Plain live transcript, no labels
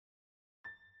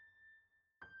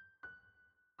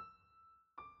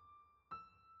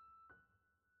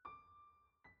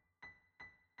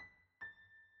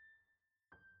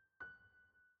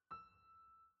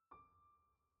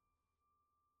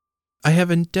I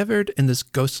have endeavored in this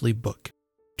ghostly book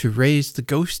to raise the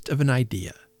ghost of an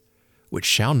idea, which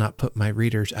shall not put my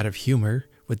readers out of humor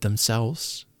with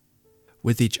themselves,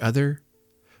 with each other,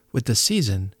 with the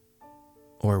season,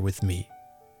 or with me.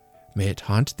 May it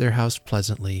haunt their house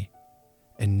pleasantly,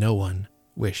 and no one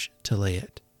wish to lay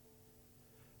it.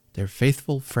 Their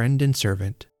faithful friend and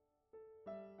servant,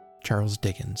 Charles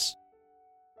Dickens,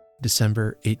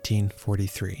 December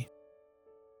 1843.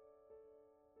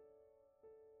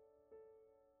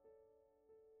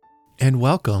 And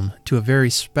welcome to a very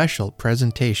special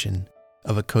presentation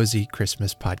of A Cozy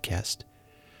Christmas Podcast.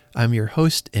 I'm your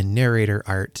host and narrator,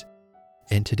 Art,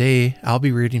 and today I'll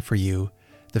be reading for you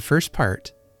the first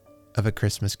part of A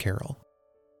Christmas Carol.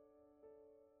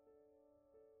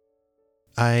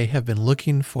 I have been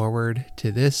looking forward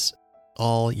to this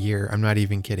all year. I'm not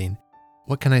even kidding.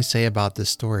 What can I say about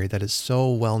this story that is so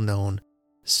well known,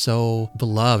 so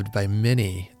beloved by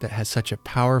many, that has such a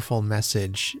powerful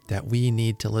message that we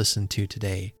need to listen to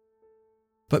today?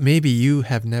 But maybe you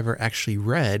have never actually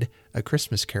read A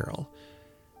Christmas Carol.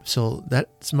 So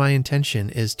that's my intention,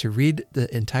 is to read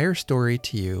the entire story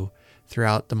to you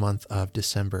throughout the month of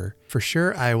December. For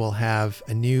sure, I will have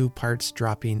a new parts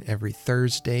dropping every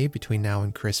Thursday between now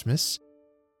and Christmas.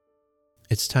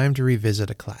 It's time to revisit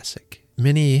a classic.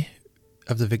 Many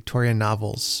of the Victorian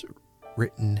novels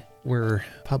written were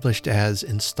published as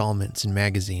installments in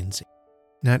magazines.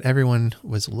 Not everyone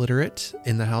was literate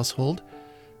in the household,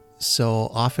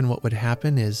 so often what would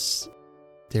happen is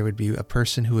there would be a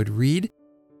person who would read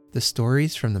the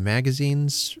stories from the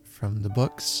magazines, from the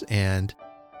books, and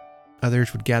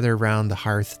others would gather around the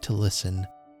hearth to listen.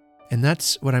 And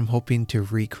that's what I'm hoping to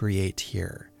recreate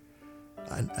here.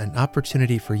 An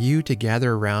opportunity for you to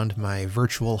gather around my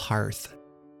virtual hearth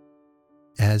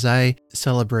as I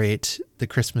celebrate the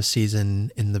Christmas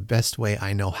season in the best way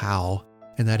I know how,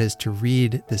 and that is to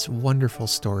read this wonderful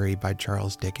story by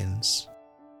Charles Dickens.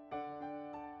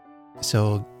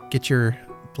 So get your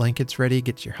blankets ready,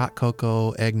 get your hot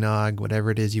cocoa, eggnog,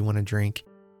 whatever it is you want to drink.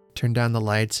 Turn down the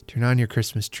lights, turn on your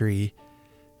Christmas tree,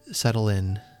 settle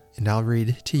in, and I'll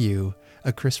read to you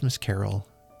A Christmas Carol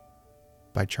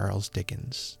by Charles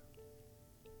Dickens.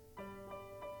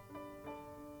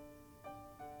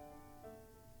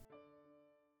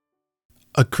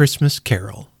 A Christmas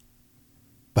Carol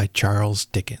by Charles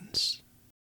Dickens.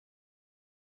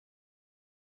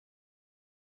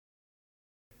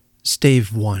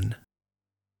 Stave 1.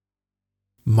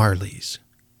 Marley's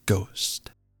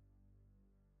Ghost.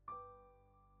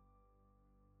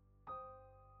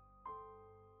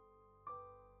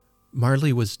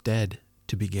 Marley was dead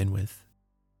to begin with.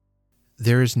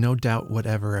 There is no doubt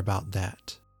whatever about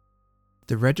that.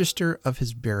 The register of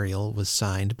his burial was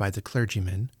signed by the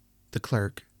clergyman, the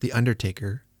clerk, the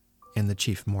undertaker, and the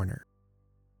chief mourner.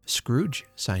 Scrooge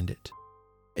signed it,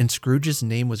 and Scrooge's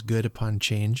name was good upon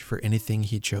change for anything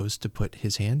he chose to put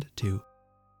his hand to.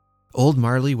 Old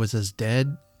Marley was as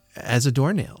dead as a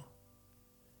doornail.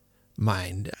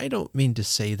 Mind, I don't mean to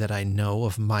say that I know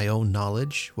of my own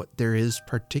knowledge what there is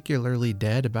particularly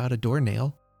dead about a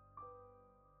doornail.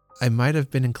 I might have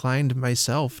been inclined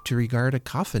myself to regard a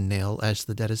coffin nail as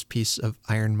the deadest piece of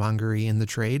ironmongery in the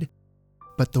trade,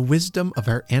 but the wisdom of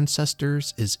our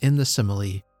ancestors is in the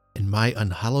simile, and my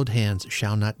unhallowed hands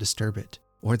shall not disturb it,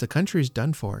 or the country's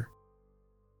done for.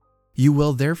 You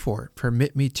will therefore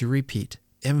permit me to repeat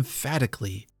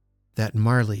emphatically that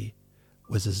Marley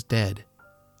was as dead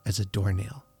as a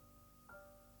doornail.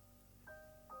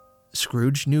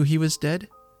 Scrooge knew he was dead?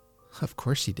 Of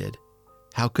course he did.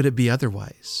 How could it be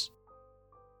otherwise?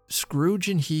 Scrooge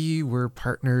and he were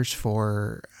partners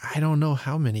for I don't know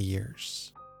how many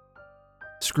years.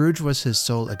 Scrooge was his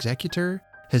sole executor,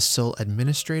 his sole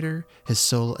administrator, his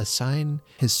sole assign,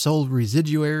 his sole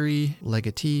residuary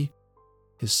legatee,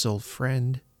 his sole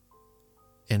friend,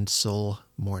 and sole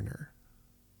mourner.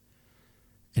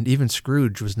 And even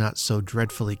Scrooge was not so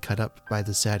dreadfully cut up by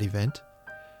the sad event,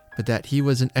 but that he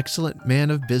was an excellent man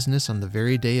of business on the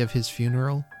very day of his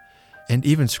funeral. And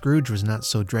even Scrooge was not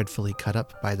so dreadfully cut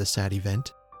up by the sad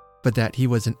event, but that he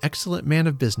was an excellent man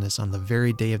of business on the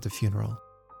very day of the funeral,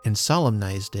 and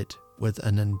solemnized it with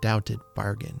an undoubted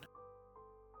bargain.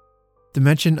 The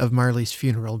mention of Marley's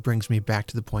funeral brings me back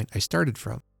to the point I started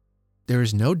from. There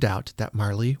is no doubt that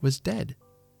Marley was dead.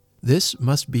 This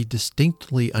must be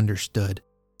distinctly understood,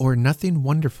 or nothing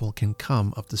wonderful can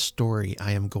come of the story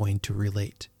I am going to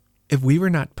relate. If we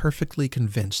were not perfectly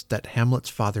convinced that Hamlet's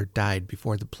father died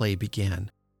before the play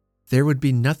began, there would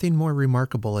be nothing more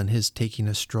remarkable in his taking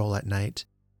a stroll at night,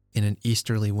 in an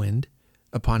easterly wind,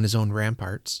 upon his own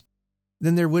ramparts,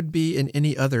 than there would be in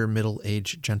any other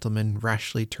middle-aged gentleman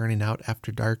rashly turning out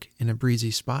after dark in a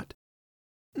breezy spot,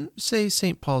 Say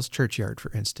St. Paul's churchyard,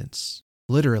 for instance,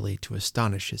 literally to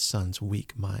astonish his son's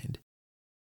weak mind.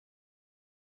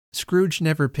 Scrooge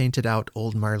never painted out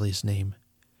old Marley's name.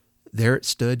 There it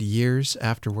stood years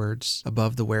afterwards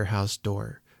above the warehouse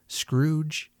door,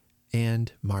 Scrooge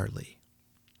and Marley.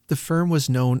 The firm was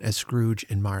known as Scrooge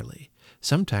and Marley.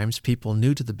 Sometimes people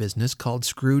new to the business called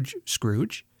Scrooge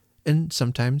Scrooge, and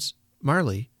sometimes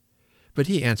Marley. But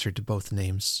he answered to both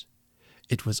names.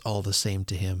 It was all the same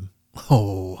to him.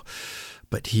 Oh,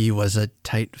 but he was a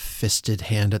tight-fisted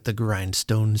hand at the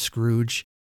grindstone, Scrooge.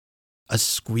 A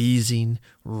squeezing,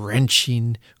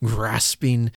 wrenching,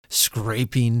 grasping,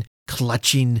 scraping,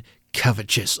 clutching,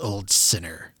 covetous old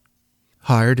sinner.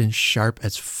 Hard and sharp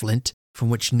as flint, from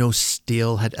which no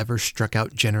steel had ever struck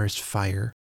out generous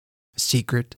fire.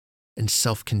 Secret and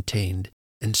self-contained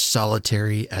and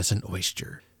solitary as an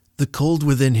oyster. The cold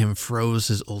within him froze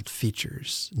his old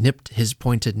features, nipped his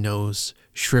pointed nose,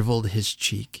 shriveled his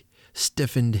cheek,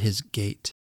 stiffened his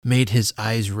gait, made his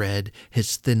eyes red,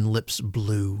 his thin lips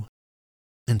blue,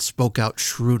 and spoke out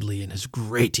shrewdly in his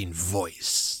grating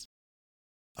voice.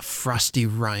 A frosty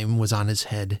rime was on his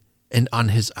head, and on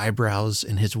his eyebrows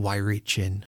and his wiry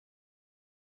chin.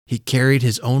 He carried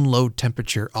his own low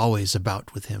temperature always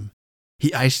about with him.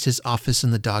 He iced his office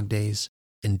in the dog days,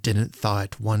 and didn't thaw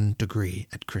it 1 degree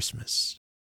at Christmas.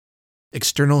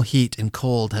 External heat and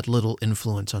cold had little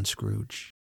influence on Scrooge.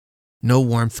 No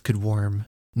warmth could warm,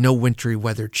 no wintry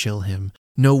weather chill him,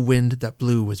 no wind that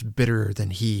blew was bitterer than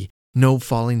he, no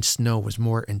falling snow was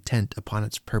more intent upon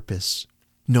its purpose,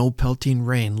 no pelting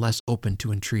rain less open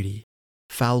to entreaty.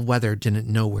 Foul weather didn't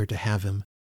know where to have him.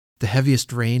 The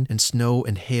heaviest rain and snow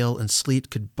and hail and sleet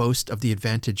could boast of the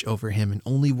advantage over him in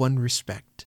only one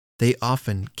respect. They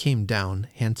often came down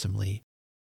handsomely,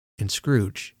 and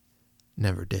Scrooge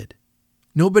never did.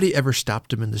 Nobody ever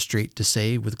stopped him in the street to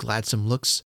say with gladsome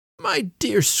looks, "My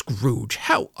dear Scrooge,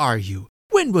 how are you?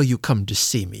 When will you come to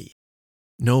see me?"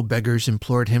 No beggars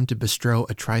implored him to bestow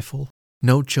a trifle.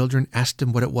 No children asked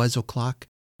him what it was o'clock.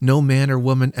 No man or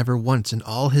woman ever once in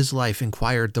all his life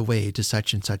inquired the way to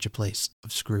such and such a place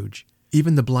of Scrooge.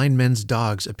 Even the blind men's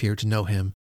dogs appeared to know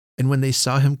him, and when they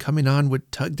saw him coming on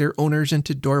would tug their owners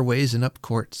into doorways and up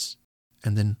courts,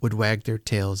 and then would wag their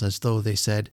tails as though they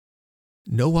said,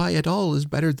 "No eye at all is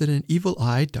better than an evil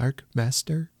eye, dark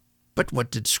master." But what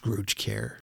did Scrooge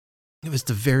care? It was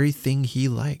the very thing he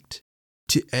liked,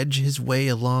 to edge his way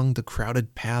along the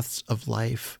crowded paths of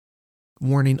life,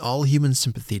 warning all human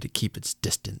sympathy to keep its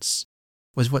distance,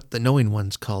 was what the knowing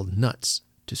ones called nuts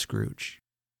to Scrooge.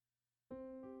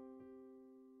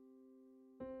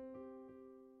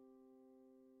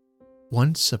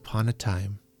 Once upon a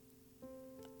time,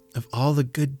 of all the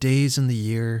good days in the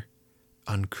year,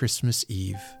 on Christmas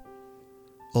Eve,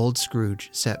 old Scrooge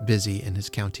sat busy in his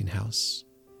counting house.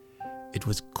 It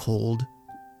was cold,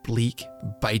 bleak,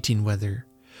 biting weather,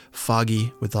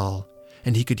 foggy withal,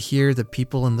 and he could hear the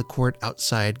people in the court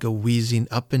outside go wheezing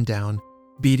up and down,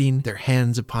 beating their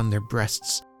hands upon their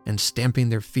breasts and stamping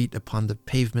their feet upon the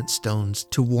pavement stones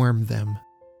to warm them.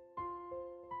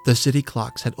 The city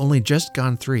clocks had only just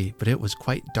gone 3, but it was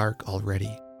quite dark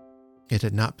already. It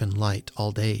had not been light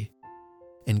all day,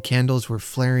 and candles were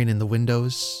flaring in the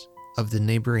windows of the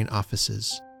neighboring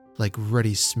offices like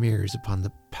ruddy smears upon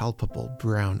the palpable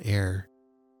brown air.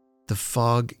 The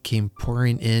fog came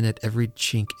pouring in at every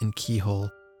chink and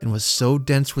keyhole, and was so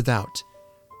dense without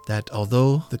that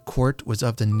although the court was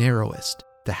of the narrowest,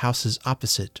 the houses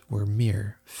opposite were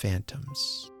mere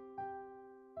phantoms.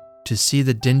 To see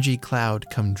the dingy cloud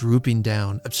come drooping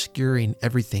down, obscuring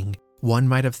everything, one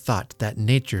might have thought that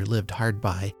nature lived hard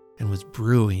by and was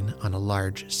brewing on a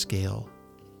large scale.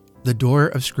 The door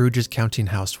of Scrooge's counting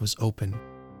house was open,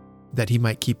 that he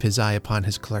might keep his eye upon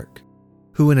his clerk,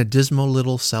 who in a dismal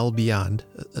little cell beyond,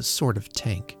 a sort of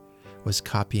tank, was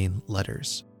copying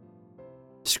letters.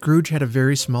 Scrooge had a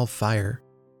very small fire,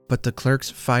 but the clerk's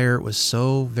fire was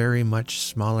so very much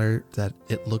smaller that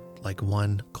it looked like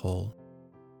one coal.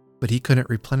 But he couldn't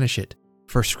replenish it,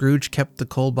 for Scrooge kept the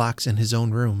coal box in his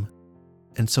own room.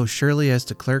 And so surely as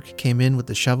the clerk came in with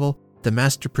the shovel, the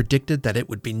master predicted that it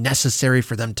would be necessary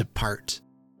for them to part.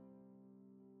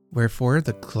 Wherefore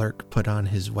the clerk put on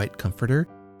his white comforter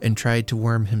and tried to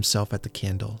warm himself at the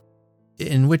candle,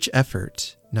 in which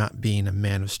effort, not being a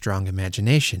man of strong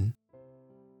imagination,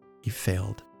 he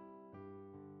failed.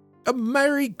 "A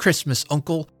Merry Christmas,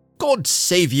 Uncle! God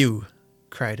save you!"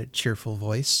 cried a cheerful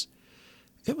voice.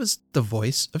 It was the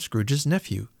voice of Scrooge's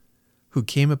nephew, who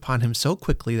came upon him so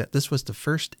quickly that this was the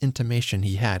first intimation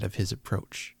he had of his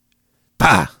approach.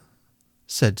 "Bah!"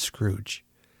 said Scrooge.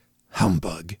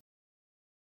 "Humbug!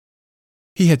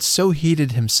 He had so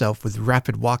heated himself with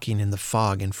rapid walking in the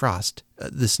fog and frost,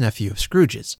 this nephew of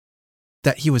Scrooge's,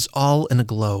 that he was all in a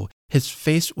glow. His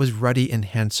face was ruddy and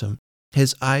handsome.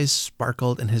 His eyes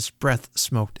sparkled and his breath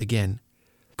smoked again.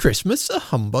 "Christmas a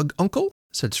humbug, uncle?"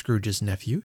 said Scrooge's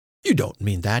nephew. "You don't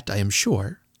mean that, I am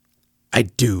sure." "I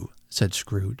do," said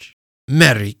Scrooge.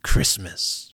 "Merry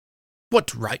Christmas.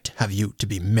 What right have you to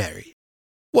be merry?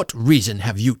 What reason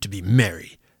have you to be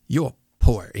merry? You're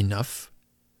poor enough."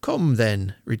 "Come,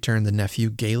 then," returned the nephew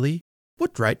gaily.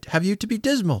 "What right have you to be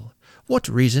dismal? What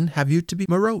reason have you to be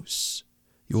morose?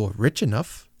 You're rich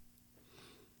enough."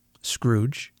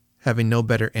 Scrooge, having no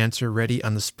better answer ready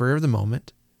on the spur of the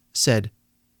moment, said,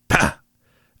 "Pah!"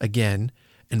 again,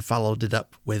 and followed it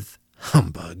up with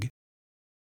 "humbug."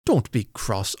 "Don't be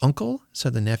cross, uncle,"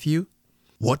 said the nephew.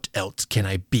 "What else can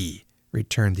I be,"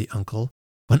 returned the uncle,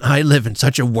 "when I live in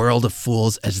such a world of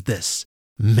fools as this?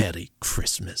 Merry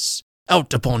Christmas.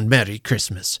 Out upon Merry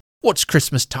Christmas. What's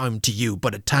Christmas time to you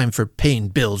but a time for paying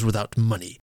bills without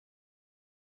money?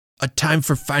 A time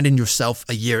for finding yourself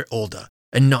a year older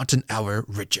and not an hour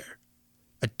richer.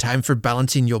 A time for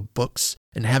balancing your books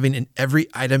and having in every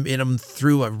item in 'em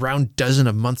through a round dozen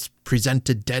of months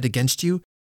presented dead against you.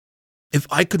 If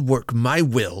I could work my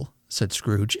will," said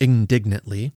Scrooge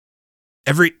indignantly,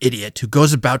 "every idiot who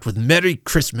goes about with Merry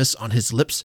Christmas on his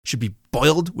lips should be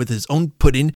boiled with his own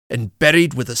pudding and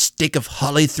buried with a stake of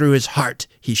holly through his heart.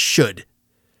 He should."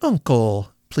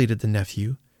 "Uncle," pleaded the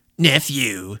nephew.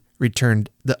 "Nephew," returned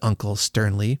the uncle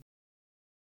sternly,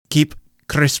 "keep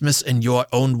Christmas in your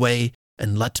own way,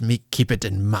 and let me keep it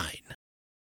in mine."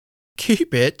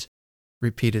 "Keep it?"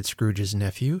 repeated Scrooge's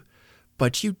nephew.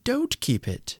 "But you don't keep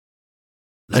it."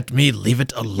 "Let me leave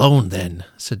it alone, then,"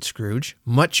 said Scrooge.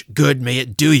 "Much good may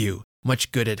it do you,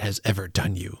 much good it has ever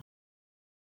done you."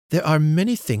 "There are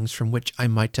many things from which I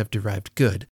might have derived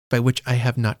good, by which I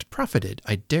have not profited,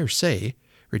 I dare say,"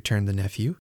 returned the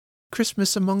nephew.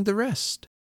 "Christmas among the rest.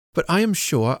 But I am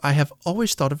sure I have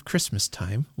always thought of Christmas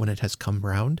time, when it has come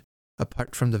round,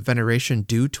 apart from the veneration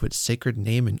due to its sacred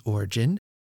name and origin,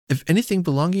 if anything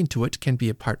belonging to it can be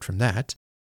apart from that,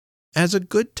 as a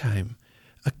good time,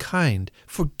 a kind,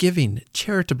 forgiving,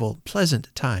 charitable,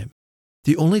 pleasant time,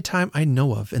 the only time I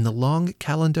know of in the long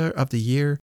calendar of the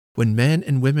year when men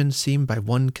and women seem by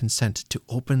one consent to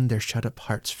open their shut-up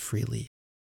hearts freely,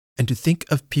 and to think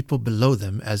of people below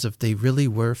them as if they really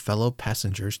were fellow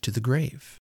passengers to the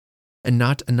grave, and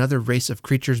not another race of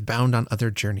creatures bound on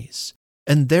other journeys.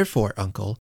 And therefore,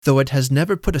 uncle, though it has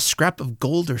never put a scrap of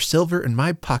gold or silver in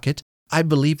my pocket, I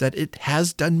believe that it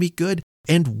has done me good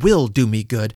and will do me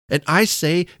good, and I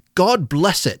say, God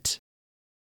bless it."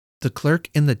 The clerk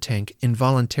in the tank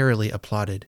involuntarily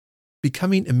applauded.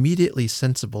 Becoming immediately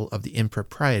sensible of the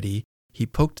impropriety, he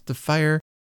poked the fire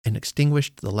and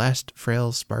extinguished the last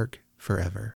frail spark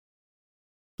forever.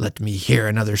 "Let me hear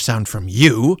another sound from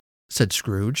you," said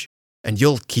Scrooge, "and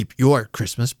you'll keep your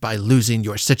Christmas by losing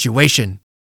your situation.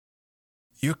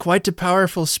 You're quite a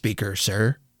powerful speaker,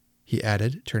 sir," he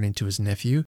added, turning to his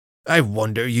nephew. "I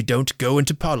wonder you don't go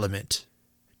into Parliament."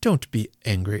 "Don't be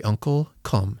angry, uncle.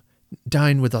 Come,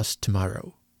 dine with us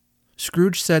tomorrow."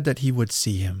 Scrooge said that he would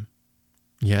see him.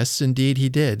 Yes, indeed he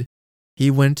did.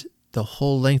 He went the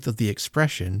whole length of the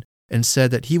expression and said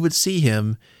that he would see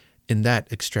him in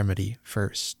that extremity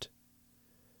first.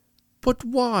 "But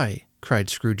why?" cried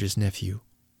Scrooge's nephew.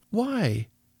 "Why?"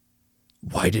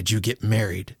 "Why did you get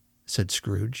married?" said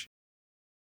Scrooge.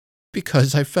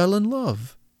 "Because I fell in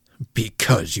love."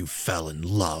 "Because you fell in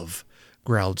love,"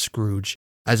 growled Scrooge,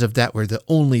 as if that were the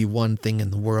only one thing in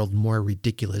the world more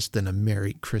ridiculous than a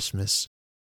Merry Christmas.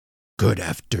 "Good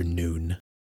afternoon."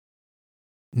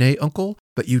 "Nay, uncle,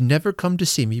 but you never come to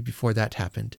see me before that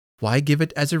happened. Why give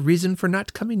it as a reason for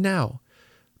not coming now?"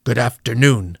 "Good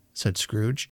afternoon," said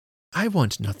Scrooge. "I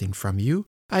want nothing from you.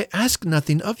 I ask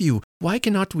nothing of you. Why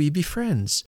cannot we be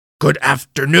friends?" "Good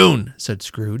afternoon," said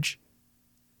Scrooge.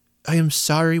 "I am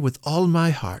sorry with all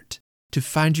my heart to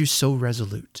find you so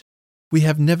resolute. We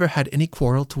have never had any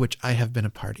quarrel to which I have been a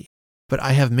party, but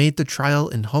I have made the trial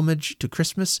in homage to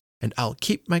Christmas, and I'll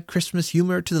keep my Christmas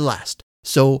humor to the last.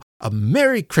 So, a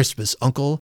Merry Christmas,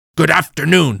 uncle." "Good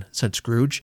afternoon," said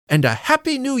Scrooge. "And a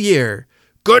Happy New Year."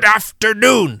 "Good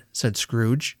afternoon," said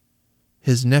Scrooge.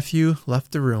 His nephew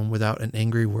left the room without an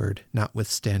angry word,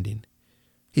 notwithstanding.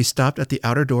 He stopped at the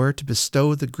outer door to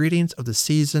bestow the greetings of the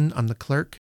season on the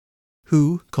clerk,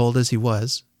 who, cold as he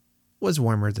was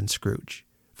warmer than Scrooge,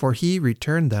 for he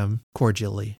returned them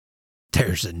cordially.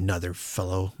 "There's another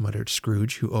fellow," muttered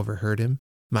Scrooge, who overheard him.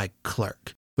 "My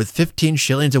clerk, with 15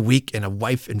 shillings a week and a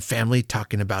wife and family,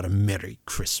 talking about a Merry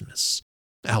Christmas.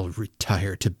 I'll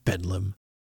retire to Bedlam."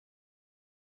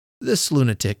 This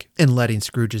lunatic, in letting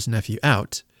Scrooge's nephew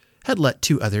out, had let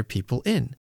 2 other people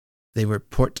in. They were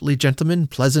portly gentlemen,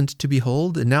 pleasant to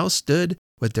behold, and now stood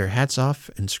with their hats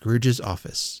off in Scrooge's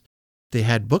office. They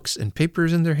had books and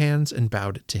papers in their hands and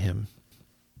bowed to him.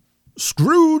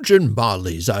 "Scrooge and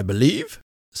Marley's, I believe,"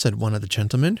 said one of the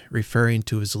gentlemen, referring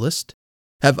to his list.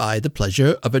 "Have I the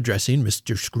pleasure of addressing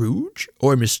Mr. Scrooge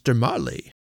or Mr.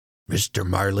 Marley?" "Mr.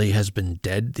 Marley has been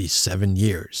dead these 7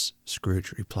 years,"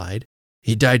 Scrooge replied.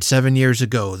 "He died 7 years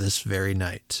ago this very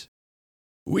night."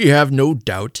 "We have no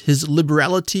doubt his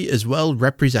liberality is well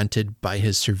represented by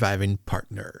his surviving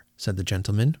partner," said the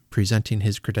gentleman, presenting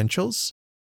his credentials.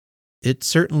 It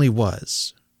certainly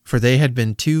was, for they had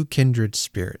been 2 kindred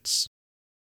spirits.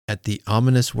 At the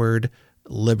ominous word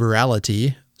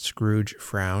liberality, Scrooge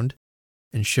frowned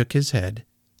and shook his head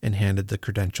and handed the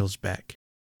credentials back.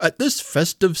 "At this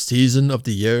festive season of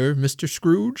the year, Mr.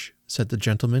 Scrooge," said the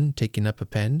gentleman, taking up a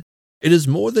pen, "it is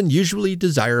more than usually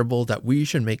desirable that we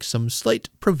should make some slight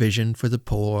provision for the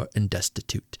poor and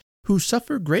destitute, who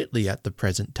suffer greatly at the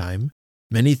present time.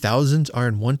 Many thousands are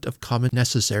in want of common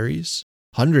necessaries.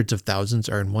 Hundreds of thousands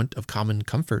are in want of common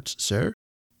comforts, sir."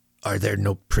 "Are there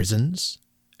no prisons?"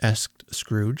 asked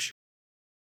Scrooge.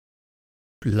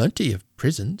 "Plenty of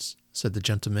prisons," said the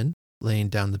gentleman, laying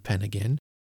down the pen again.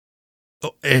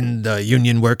 "Oh, and the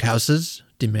union workhouses?"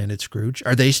 demanded Scrooge.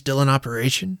 "Are they still in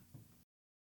operation?"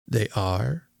 "They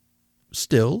are.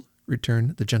 Still,"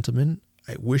 returned the gentleman,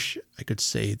 "I wish I could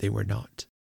say they were not."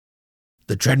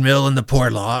 "The treadmill and the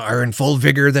poor law are in full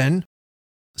vigor, then?"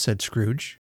 said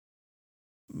Scrooge.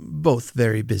 "Both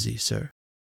very busy, sir."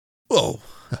 "Oh,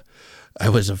 I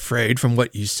was afraid from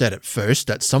what you said at first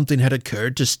that something had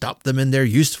occurred to stop them in their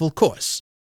useful course,"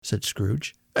 said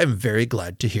Scrooge. "I am very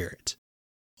glad to hear it."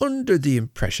 "Under the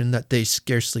impression that they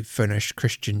scarcely furnish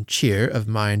Christian cheer of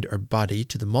mind or body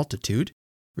to the multitude,"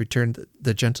 returned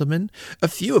the gentleman, "a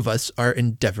few of us are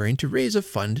endeavoring to raise a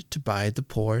fund to buy the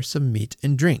poor some meat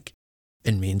and drink,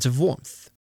 and means of warmth.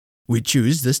 We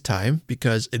choose this time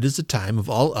because it is a time of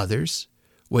all others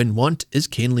when want is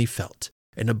keenly felt,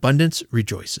 and abundance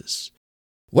rejoices.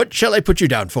 What shall I put you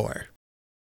down for?"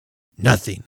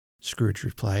 "Nothing," Scrooge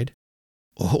replied.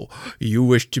 "Oh, you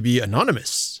wish to be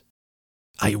anonymous?"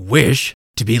 "I wish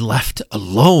to be left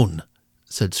alone,"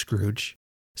 said Scrooge.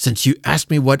 "Since you ask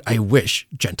me what I wish,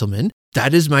 gentlemen,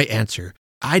 that is my answer.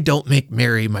 I don't make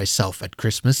merry myself at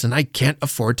Christmas, and I can't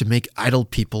afford to make idle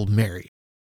people merry.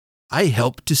 I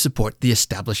help to support the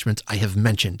establishments I have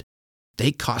mentioned.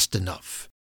 They cost enough,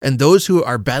 and those who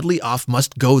are badly off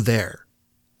must go there.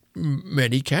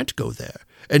 Many can't go there,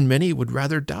 and many would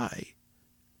rather die."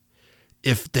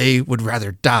 "If they would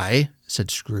rather die," said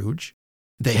Scrooge,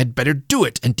 "they had better do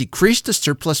it and decrease the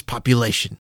surplus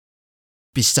population.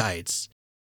 Besides,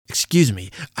 excuse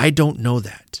me, I don't know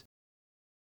that."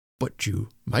 "But you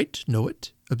might know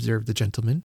it," observed the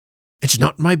gentleman. "It's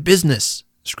not my business,"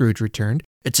 Scrooge returned.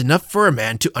 "It's enough for a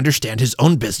man to understand his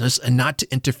own business and not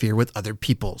to interfere with other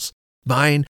people's.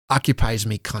 Mine occupies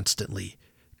me constantly.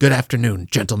 Good afternoon,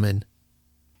 gentlemen."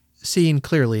 Seeing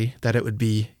clearly that it would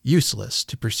be useless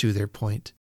to pursue their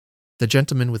point, the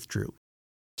gentleman withdrew.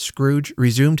 Scrooge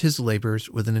resumed his labors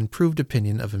with an improved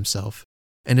opinion of himself,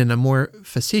 and in a more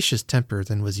facetious temper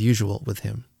than was usual with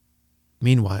him.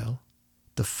 Meanwhile,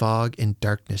 the fog and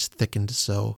darkness thickened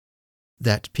so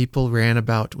that people ran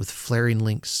about with flaring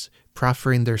links,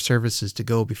 proffering their services to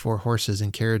go before horses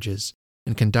and carriages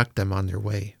and conduct them on their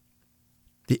way.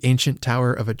 The ancient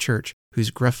tower of a church, whose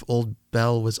gruff old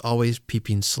bell was always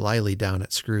peeping slyly down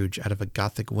at Scrooge out of a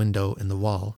Gothic window in the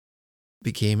wall,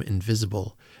 became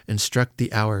invisible and struck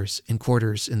the hours and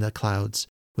quarters in the clouds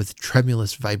with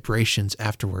tremulous vibrations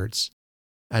afterwards,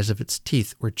 as if its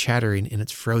teeth were chattering in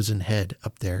its frozen head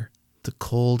up there. The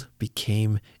cold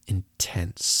became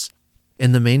intense.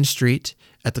 In the main street,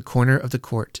 at the corner of the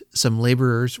court, some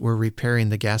laborers were repairing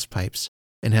the gas pipes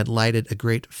and had lighted a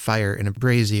great fire in a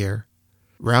brazier,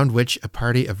 round which a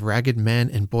party of ragged men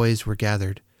and boys were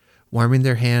gathered, warming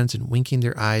their hands and winking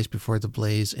their eyes before the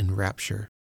blaze in rapture.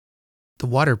 The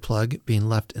water plug being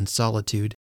left in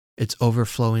solitude, its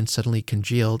overflowing suddenly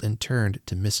congealed and turned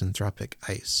to misanthropic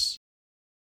ice.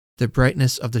 The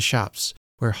brightness of the shops,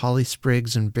 where holly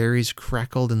sprigs and berries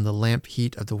crackled in the lamp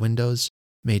heat of the windows,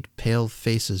 made pale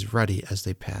faces ruddy as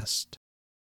they passed.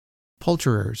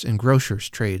 Poulterers' and grocers'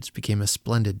 trades became a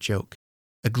splendid joke,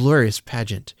 a glorious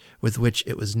pageant with which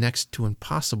it was next to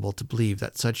impossible to believe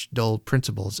that such dull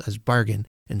principles as bargain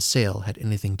and sale had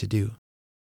anything to do.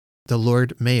 The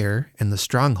Lord Mayor, in the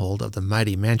stronghold of the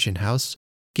mighty mansion house,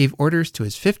 gave orders to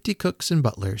his 50 cooks and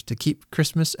butlers to keep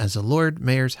Christmas as a Lord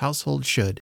Mayor's household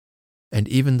should, and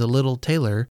even the little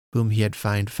tailor, whom he had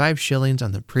fined 5 shillings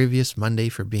on the previous Monday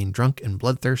for being drunk and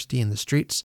bloodthirsty in the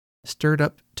streets, stirred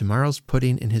up tomorrow's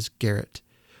pudding in his garret,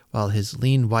 while his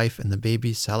lean wife and the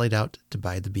baby sallied out to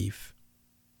buy the beef.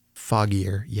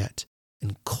 Foggier yet,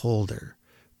 and colder,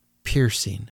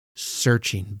 piercing,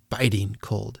 searching, biting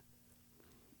cold.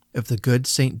 If the good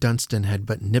St. Dunstan had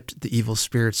but nipped the evil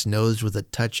spirit's nose with a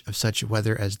touch of such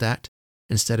weather as that,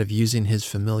 instead of using his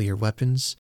familiar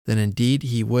weapons, then indeed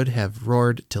he would have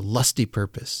roared to lusty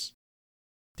purpose.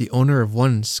 The owner of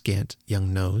one scant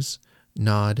young nose,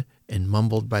 gnawed and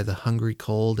mumbled by the hungry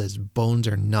cold as bones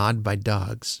are gnawed by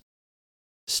dogs,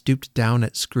 stooped down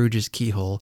at Scrooge's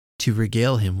keyhole to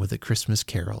regale him with a Christmas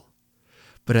carol.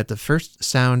 But at the first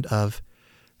sound of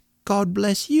 "God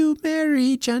bless you,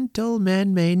 merry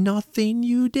gentlemen, may nothing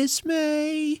you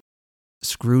dismay,"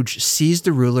 Scrooge seized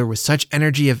the ruler with such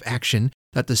energy of action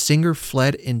that the singer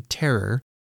fled in terror,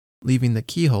 leaving the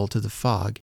keyhole to the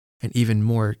fog and even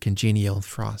more congenial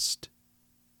frost.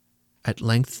 At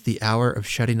length the hour of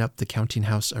shutting up the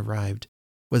counting-house arrived.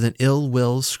 With an ill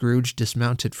will, Scrooge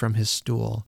dismounted from his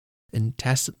stool, and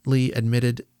tacitly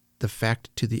admitted the fact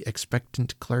to the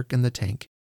expectant clerk in the tank,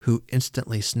 who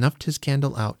instantly snuffed his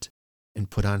candle out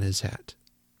and put on his hat.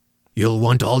 "You'll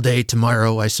want all day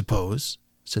tomorrow, I suppose,"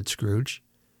 said Scrooge.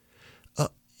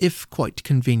 "If quite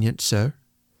convenient, sir."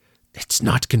 "It's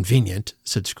not convenient,"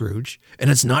 said Scrooge, "and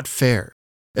it's not fair.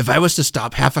 If I was to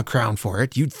stop 1/2 for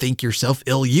it, you'd think yourself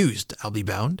ill-used, I'll be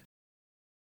bound."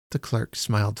 The clerk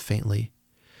smiled faintly.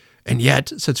 "And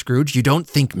yet," said Scrooge, "you don't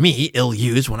think me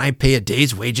ill-used when I pay a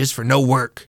day's wages for no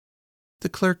work." The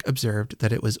clerk observed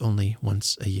that it was only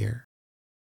once a year.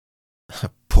 "A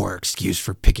poor excuse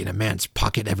for picking a man's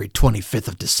pocket every 25th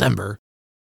of December,"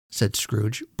 said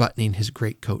Scrooge, buttoning his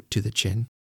greatcoat to the chin.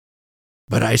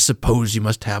 "But I suppose you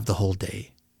must have the whole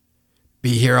day.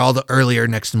 Be here all the earlier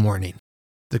next morning."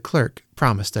 The clerk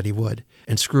promised that he would,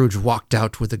 and Scrooge walked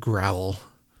out with a growl.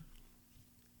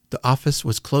 The office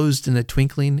was closed in a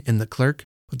twinkling, and the clerk,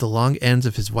 with the long ends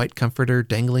of his white comforter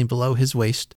dangling below his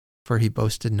waist, for he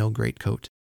boasted no greatcoat,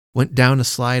 went down a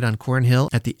slide on Cornhill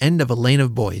at the end of a lane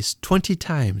of boys 20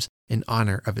 times in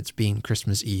honor of its being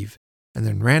Christmas Eve, and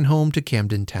then ran home to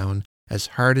Camden Town as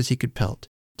hard as he could pelt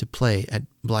to play at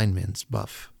blindman's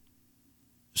buff.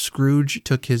 Scrooge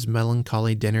took his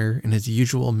melancholy dinner in his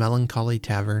usual melancholy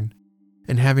tavern,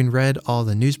 and having read all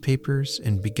the newspapers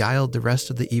and beguiled the rest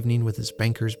of the evening with his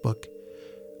banker's book,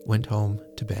 went home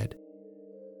to bed.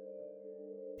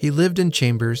 He lived in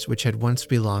chambers which had once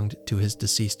belonged to his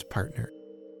deceased partner.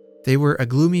 They were a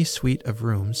gloomy suite of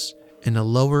rooms, in a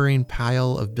lowering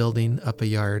pile of building up a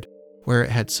yard where it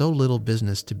had so little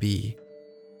business to be,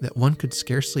 that one could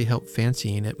scarcely help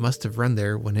fancying it must have run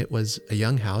there when it was a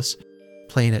young house,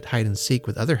 playing at hide-and-seek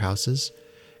with other houses,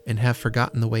 and have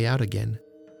forgotten the way out again.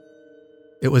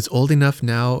 It was old enough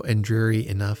now and dreary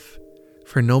enough,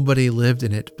 for nobody lived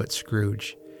in it but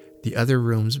Scrooge, the other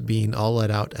rooms being all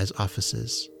let out as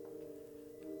offices.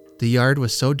 The yard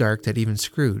was so dark that even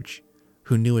Scrooge,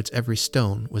 who knew its every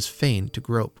stone, was fain to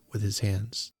grope with his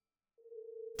hands.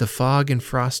 The fog and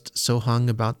frost so hung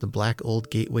about the black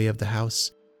old gateway of the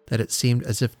house that it seemed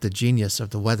as if the genius of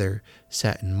the weather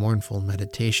sat in mournful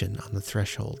meditation on the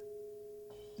threshold.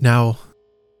 Now,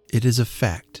 it is a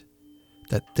fact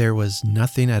that there was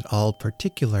nothing at all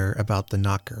particular about the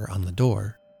knocker on the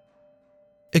door,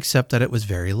 except that it was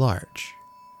very large.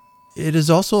 It is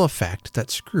also a fact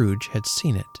that Scrooge had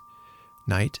seen it,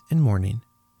 night and morning,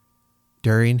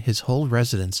 during his whole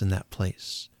residence in that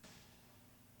place.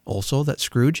 Also that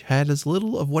Scrooge had as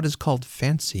little of what is called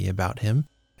fancy about him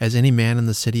as any man in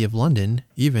the city of London,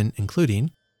 even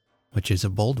including, which is a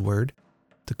bold word,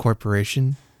 the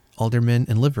corporation, aldermen,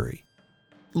 and livery.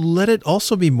 Let it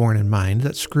also be borne in mind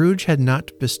that Scrooge had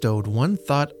not bestowed one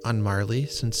thought on Marley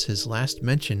since his last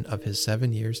mention of his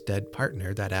 7 years dead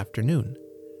partner that afternoon.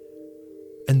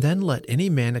 And then let any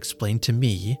man explain to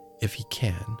me, if he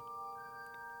can,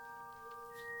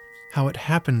 how it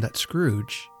happened that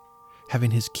Scrooge,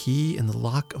 having his key in the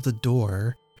lock of the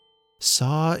door,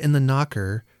 saw in the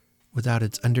knocker, without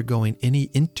its undergoing any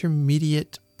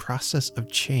intermediate process of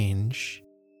change,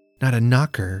 not a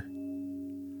knocker,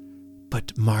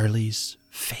 but Marley's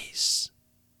face.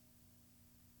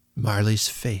 Marley's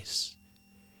face.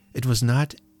 It was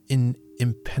not in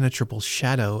impenetrable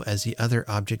shadow as the other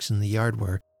objects in the yard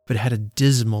were, but had a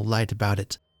dismal light about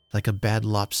it, like a bad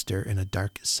lobster in a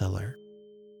dark cellar.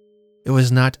 It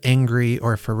was not angry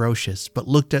or ferocious, but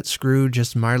looked at Scrooge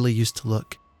as Marley used to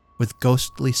look, with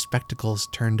ghostly spectacles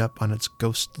turned up on its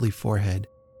ghostly forehead.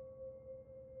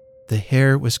 The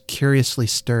hair was curiously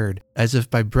stirred, as if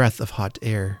by breath of hot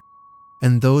air,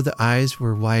 and though the eyes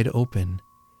were wide open,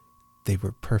 they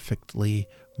were perfectly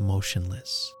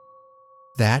motionless.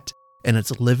 That, and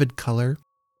its livid color,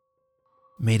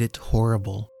 made it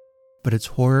horrible, but its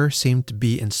horror seemed to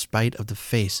be in spite of the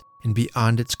face and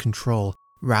beyond its control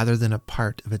rather than a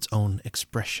part of its own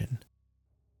expression.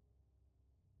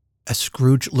 As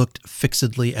Scrooge looked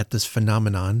fixedly at this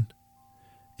phenomenon,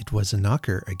 it was a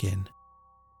knocker again.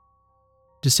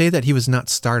 To say that he was not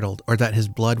startled or that his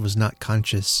blood was not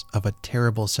conscious of a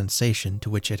terrible sensation to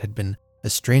which it had been a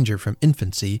stranger from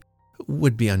infancy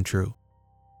would be untrue.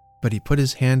 But he put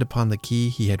his hand upon the key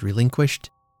he had relinquished,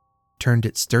 turned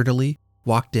it sturdily,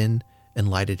 walked in, and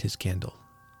lighted his candle.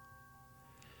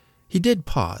 He did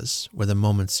pause with a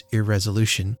moment's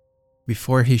irresolution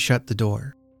before he shut the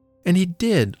door, and he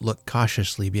did look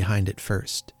cautiously behind it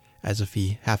first, as if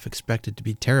he half expected to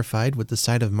be terrified with the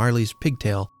sight of Marley's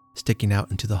pigtail sticking out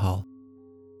into the hall.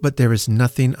 But there was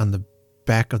nothing on the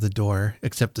back of the door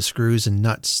except the screws and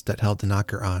nuts that held the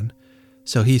knocker on,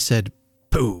 so he said,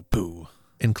 "Pooh, pooh,"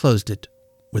 and closed it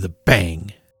with a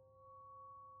bang.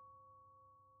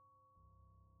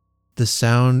 The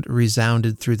sound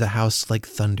resounded through the house like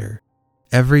thunder.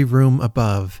 Every room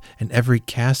above and every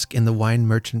cask in the wine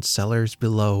merchant's cellars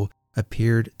below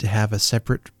appeared to have a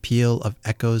separate peal of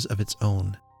echoes of its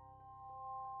own.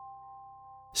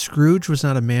 Scrooge was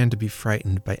not a man to be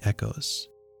frightened by echoes.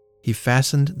 He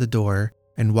fastened the door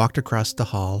and walked across the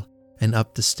hall and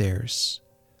up the stairs,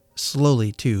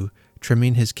 slowly too,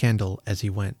 trimming his candle as he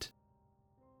went.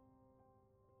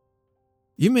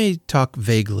 You may talk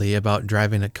vaguely about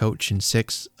driving a coach and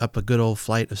six up a good old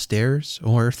flight of stairs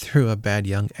or through a bad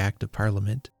young Act of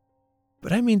Parliament,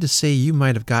 but I mean to say you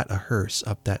might have got a hearse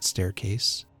up that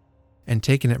staircase and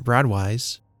taken it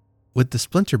broadwise, with the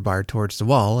splinter bar towards the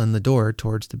wall and the door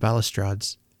towards the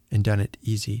balustrades, and done it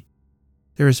easy.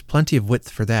 There is plenty of width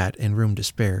for that and room to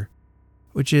spare,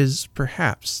 which is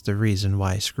perhaps the reason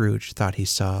why Scrooge thought he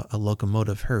saw a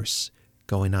locomotive hearse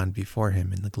going on before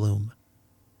him in the gloom.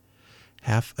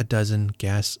 Half a dozen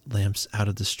gas lamps out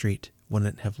of the street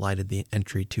wouldn't have lighted the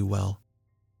entry too well,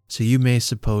 so you may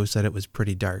suppose that it was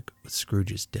pretty dark with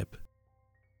Scrooge's dip.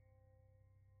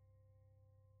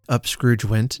 Up Scrooge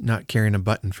went, not caring a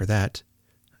button for that.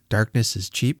 Darkness is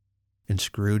cheap, and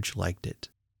Scrooge liked it.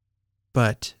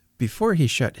 But before he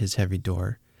shut his heavy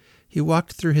door, he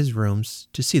walked through his rooms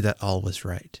to see that all was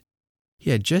right.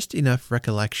 He had just enough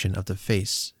recollection of the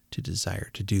face to desire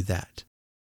to do that.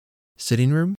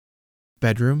 Sitting room,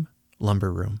 bedroom,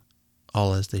 lumber room,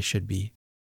 all as they should be.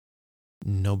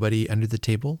 Nobody under the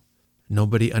table,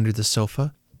 nobody under the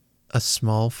sofa, a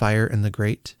small fire in the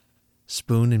grate,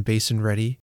 spoon and basin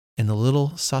ready, and the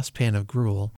little saucepan of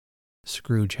gruel,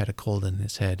 Scrooge had a cold in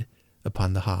his head,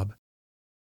 upon the hob.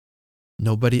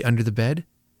 Nobody under the bed,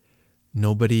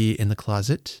 nobody in the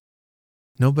closet,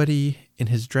 nobody in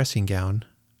his dressing gown,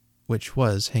 which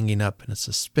was hanging up in a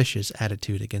suspicious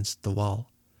attitude against the wall.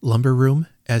 Lumber room,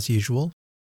 as usual.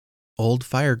 Old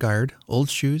fire guard, old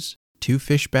shoes, 2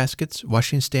 fish baskets,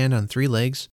 washing stand on 3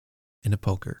 legs, and a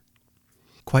poker.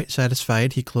 Quite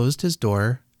satisfied, he closed his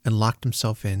door and locked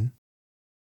himself in.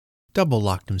 Double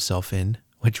locked himself in,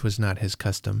 which was not his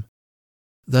custom.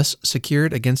 Thus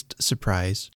secured against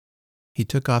surprise, he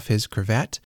took off his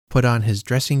cravat, put on his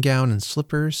dressing gown and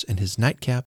slippers and his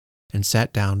nightcap, and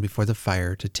sat down before the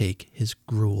fire to take his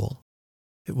gruel.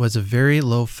 It was a very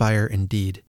low fire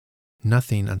indeed,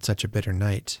 nothing on such a bitter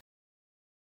night.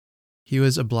 He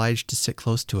was obliged to sit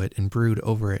close to it and brood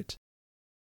over it,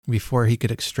 before he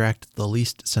could extract the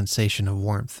least sensation of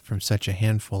warmth from such a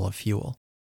handful of fuel.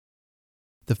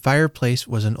 The fireplace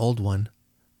was an old one,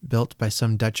 built by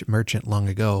some Dutch merchant long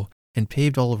ago, and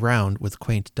paved all around with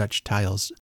quaint Dutch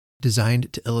tiles,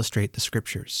 designed to illustrate the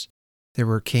scriptures. There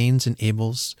were Cains and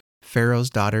Abels, Pharaoh's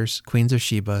daughters, queens of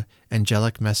Sheba,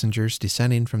 angelic messengers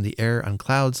descending from the air on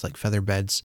clouds like feather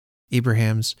beds,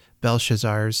 Abrahams,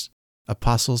 Belshazzars,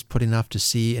 apostles putting off to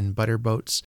sea in butter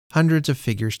boats, hundreds of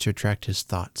figures to attract his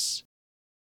thoughts.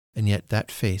 And yet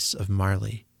that face of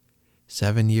Marley,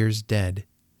 7 years dead,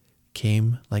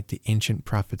 came like the ancient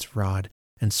prophet's rod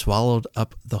and swallowed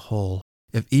up the whole.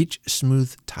 If each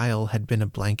smooth tile had been a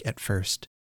blank at first,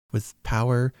 with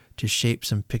power to shape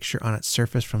some picture on its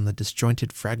surface from the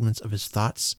disjointed fragments of his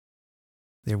thoughts,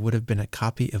 there would have been a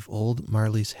copy of old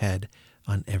Marley's head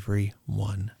on every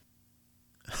one.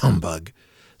 "Humbug,"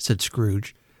 said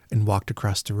Scrooge, and walked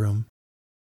across the room.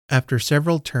 After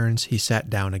several turns, he sat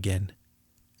down again.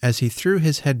 As he threw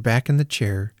his head back in the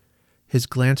chair, his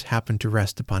glance happened to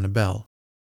rest upon a bell,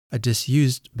 a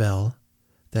disused bell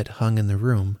that hung in the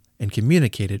room and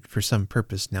communicated, for some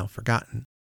purpose now forgotten,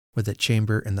 with a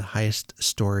chamber in the highest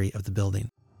story of the building.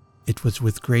 It was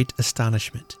with great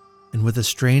astonishment and with a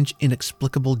strange,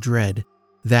 inexplicable dread,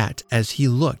 that, as he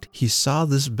looked, he saw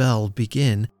this bell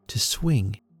begin to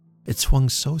swing. It swung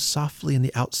so softly in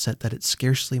the outset that it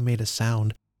scarcely made a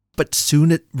sound, but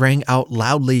soon it rang out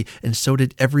loudly, and so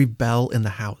did every bell in the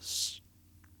house.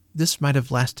 This might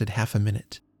have lasted half a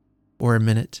minute, or a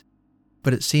minute,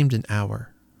 but it seemed an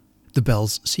hour. The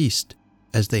bells ceased,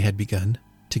 as they had begun,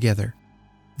 together.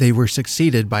 They were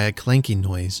succeeded by a clanking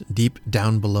noise deep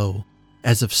down below,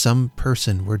 as if some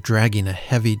person were dragging a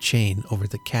heavy chain over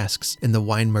the casks in the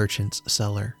wine merchant's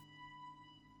cellar.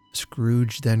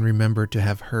 Scrooge then remembered to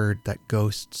have heard that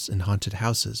ghosts in haunted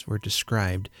houses were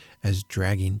described as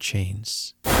dragging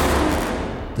chains.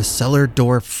 The cellar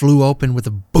door flew open with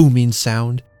a booming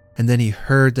sound, and then he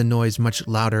heard the noise much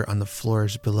louder on the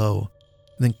floors below,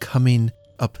 then coming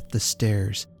up the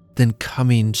stairs, then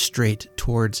coming straight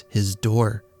towards his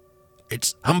door.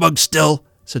 "It's humbug still,"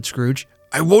 said Scrooge.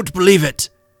 "I won't believe it."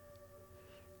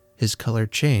 His color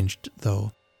changed,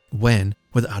 though, when,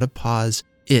 without a pause,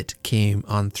 it came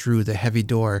on through the heavy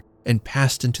door and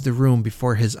passed into the room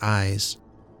before his eyes.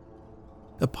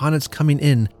 Upon its coming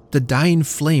in, the dying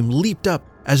flame leaped up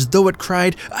as though it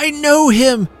cried, "I know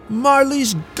him!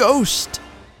 Marley's ghost!"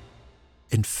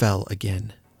 and fell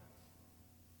again.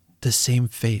 The same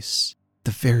face,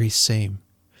 the very same.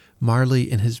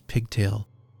 Marley in his pigtail,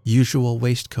 usual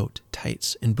waistcoat,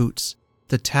 tights, and boots,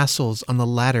 the tassels on the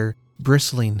latter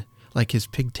bristling like his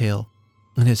pigtail,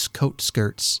 and his coat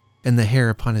skirts, and the hair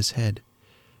upon his head.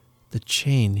 The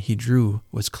chain he drew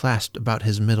was clasped about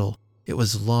his middle. It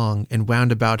was long and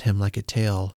wound about him like a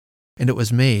tail, and it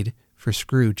was made, for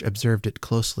Scrooge observed it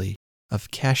closely,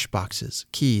 of cash boxes,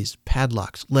 keys,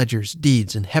 padlocks, ledgers,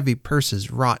 deeds, and heavy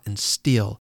purses wrought in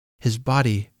steel. His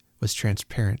body was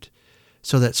transparent,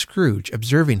 so that Scrooge,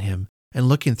 observing him and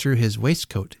looking through his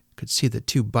waistcoat, could see the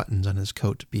 2 buttons on his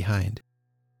coat behind.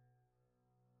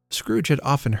 Scrooge had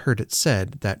often heard it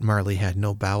said that Marley had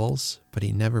no bowels, but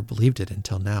he never believed it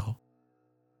until now.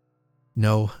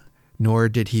 No, nor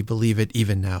did he believe it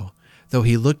even now, though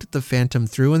he looked at the phantom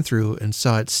through and through and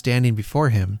saw it standing before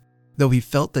him, though he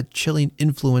felt the chilling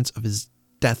influence of his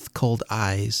death-cold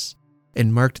eyes,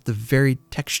 and marked the very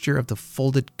texture of the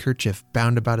folded kerchief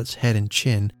bound about its head and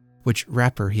chin, which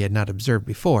wrapper he had not observed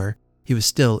before. He was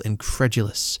still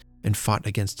incredulous and fought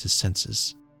against his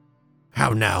senses.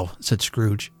 "How now?" said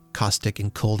Scrooge, caustic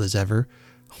and cold as ever.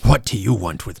 "What do you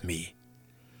want with me?"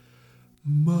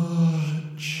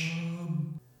 "Much."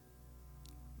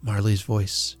 Marley's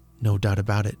voice, no doubt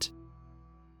about it.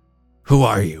 "Who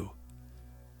are you?"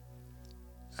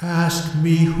 "Ask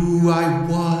me who I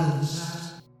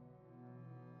was."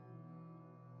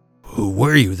 "Who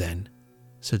were you, then?"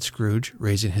 said Scrooge,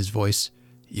 raising his voice.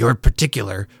 "You're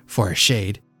particular, for a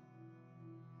shade."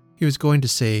 He was going to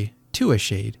say, "to a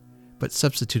shade," but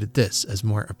substituted this as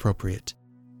more appropriate.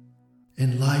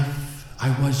 "In life,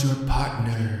 I was your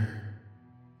partner,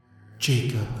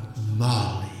 Jacob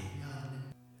Marley."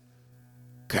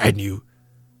 Can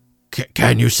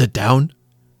you sit down?"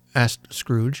 asked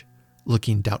Scrooge,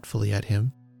 looking doubtfully at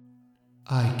him.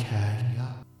 "I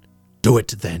can." "Do it,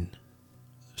 then."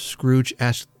 Scrooge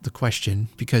asked the question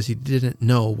because he didn't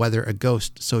know whether a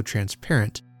ghost so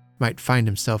transparent might find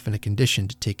himself in a condition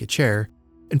to take a chair,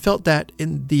 and felt that,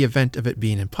 in the event of it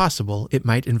being impossible, it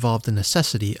might involve the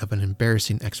necessity of an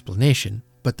embarrassing explanation.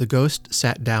 But the ghost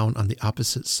sat down on the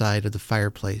opposite side of the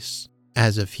fireplace,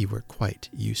 as if he were quite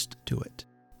used to it.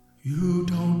 "You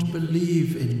don't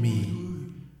believe in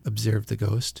me," observed the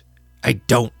ghost. "I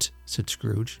don't," said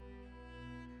Scrooge.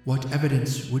 "What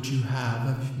evidence would you have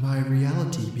of my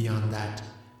reality beyond that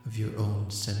of your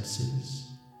own senses?"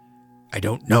 "I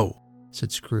don't know,"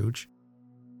 said Scrooge.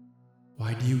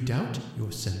 "Why do you doubt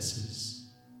your senses?"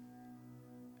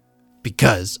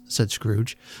 "Because," said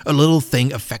Scrooge, "a little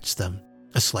thing affects them.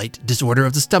 A slight disorder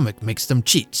of the stomach makes them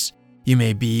cheats. You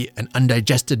may be an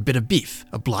undigested bit of beef,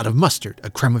 a blot of mustard, a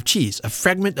crumb of cheese, a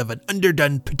fragment of an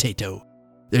underdone potato.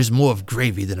 There's more of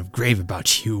gravy than of grave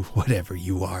about you, whatever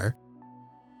you are."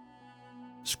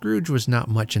 Scrooge was not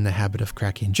much in the habit of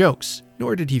cracking jokes,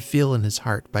 nor did he feel in his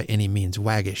heart by any means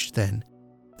waggish then.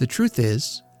 The truth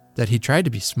is that he tried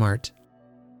to be smart,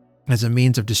 as a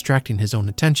means of distracting his own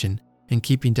attention and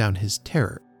keeping down his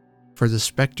terror, for the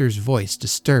specter's voice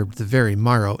disturbed the very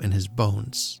marrow in his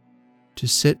bones. To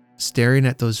sit staring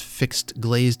at those fixed,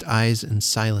 glazed eyes in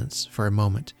silence for a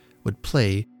moment would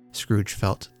play, Scrooge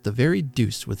felt, the very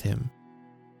deuce with him.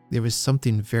 There was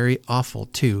something very awful,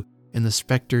 too, in the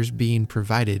specter's being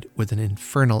provided with an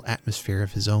infernal atmosphere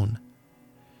of his own.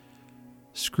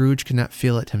 Scrooge could not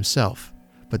feel it himself,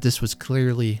 but this was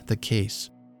clearly the case,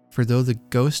 for though the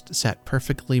ghost sat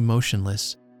perfectly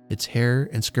motionless, Its hair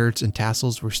and skirts and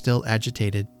tassels were still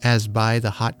agitated as by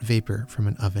the hot vapor from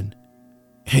an oven.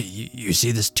 You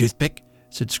see this toothpick?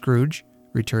 Said Scrooge,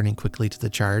 returning quickly to the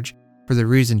charge, for the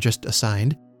reason just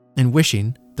assigned, and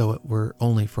wishing, though it were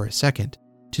only for a second,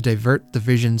 to divert the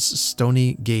vision's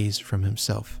stony gaze from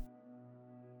himself.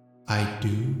 I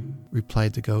do,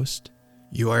 replied the ghost.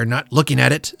 You are not looking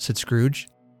at it, said Scrooge.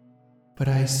 But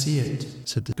I see it,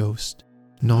 said the ghost,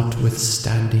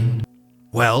 notwithstanding.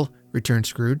 Well, returned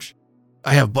Scrooge,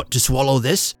 I have but to swallow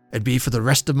this, and be for the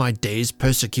rest of my days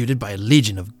persecuted by a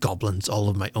legion of goblins, all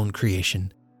of my own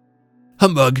creation.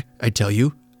 Humbug, I tell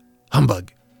you,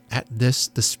 humbug. At this,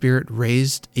 the spirit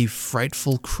raised a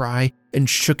frightful cry and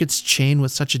shook its chain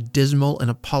with such a dismal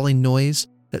and appalling noise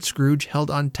that Scrooge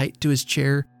held on tight to his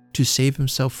chair to save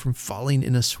himself from falling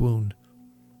in a swoon.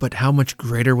 But how much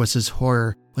greater was his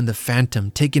horror when the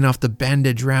phantom, taking off the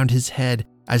bandage round his head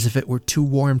as if it were too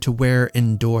warm to wear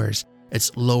indoors,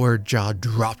 its lower jaw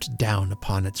dropped down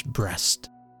upon its breast.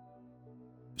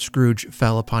 Scrooge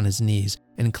fell upon his knees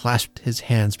and clasped his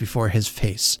hands before his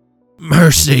face.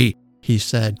 Mercy, he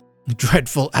said,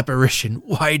 dreadful apparition,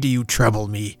 why do you trouble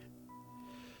me?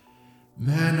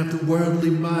 Man of the worldly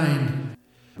mind,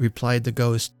 replied the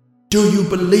ghost, do you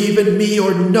believe in me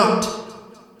or not?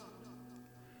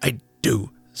 I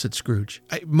do, said Scrooge.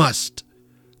 I must.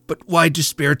 But why do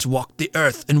spirits walk the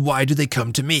earth, and why do they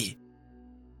come to me?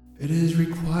 It is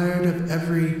required of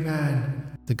every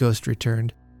man, the ghost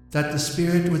returned, that the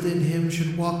spirit within him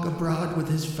should walk abroad with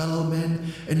his fellow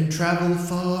men and travel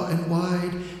far and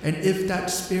wide, and if that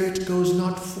spirit goes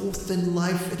not forth in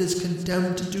life, it is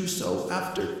condemned to do so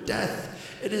after death.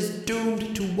 It is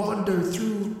doomed to wander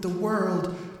through the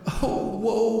world. Oh,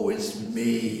 woe is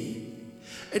me!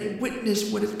 And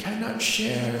witness what it cannot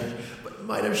share, but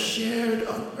might have shared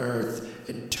on earth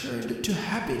and turned to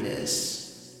happiness.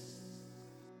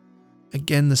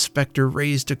 Again the spectre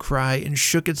raised a cry and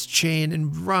shook its chain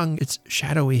and wrung its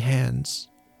shadowy hands.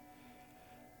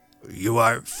 You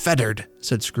are fettered,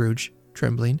 said Scrooge,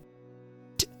 trembling.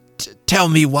 Tell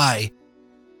me why.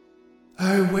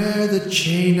 I wear the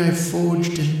chain I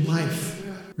forged in life,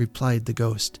 replied the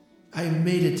ghost. I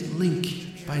made it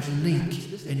link by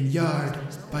link and yard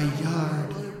by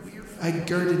yard. I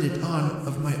girded it on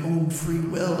of my own free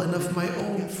will, and of my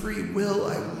own free will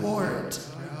I wore it.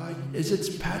 Is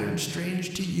its pattern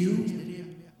strange to you?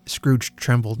 Scrooge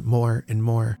trembled more and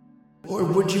more. Or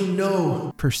would you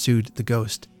know, pursued the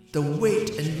ghost, the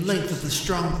weight and length of the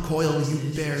strong coil you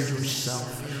bear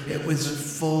yourself? It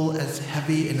was full as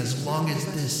heavy and as long as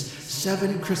this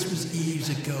 7 Christmas Eves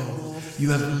ago. You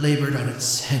have labored on it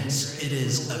since. It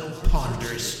is a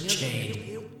ponderous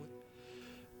chain.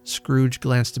 Scrooge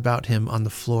glanced about him on the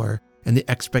floor in the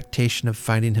expectation of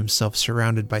finding himself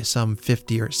surrounded by some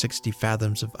 50 or 60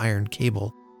 fathoms of iron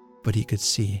cable, but he could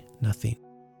see nothing.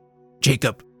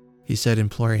 Jacob, he said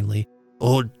imploringly,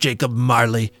 old Jacob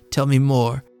Marley, tell me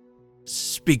more.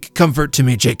 Speak comfort to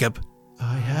me, Jacob.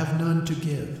 I have none to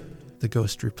give, the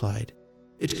ghost replied.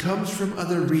 It comes from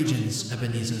other regions,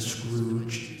 Ebenezer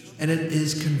Scrooge, and it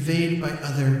is conveyed by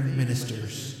other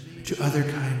ministers to other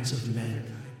kinds of men.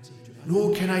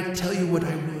 Nor can I tell you what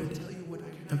I would.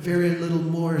 A very little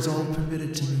more is all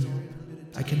permitted to me.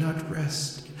 I cannot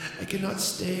rest. I cannot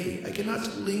stay. I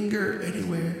cannot linger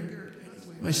anywhere.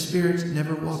 My spirit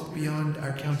never walked beyond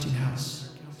our counting house.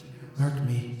 Mark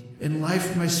me. In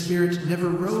life, my spirit never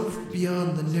roved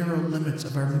beyond the narrow limits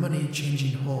of our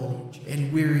money-changing home,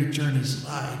 and weary journeys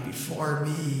lie before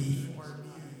me.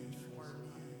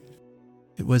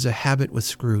 It was a habit with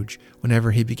Scrooge,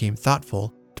 whenever he became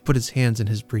thoughtful, to put his hands in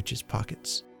his breeches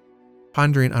pockets.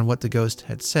 Pondering on what the ghost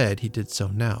had said, he did so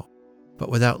now, but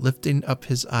without lifting up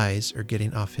his eyes or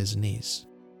getting off his knees.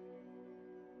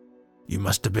 You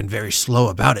must have been very slow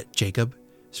about it, Jacob,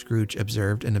 Scrooge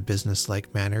observed in a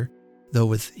businesslike manner, though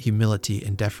with humility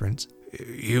and deference.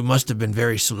 You must have been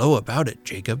very slow about it,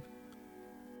 Jacob.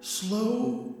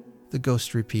 Slow? The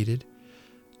ghost repeated.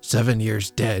 7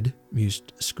 years dead,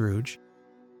 mused Scrooge.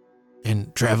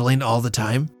 And traveling all the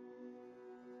time?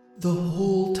 The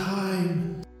whole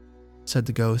time, said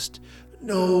the ghost.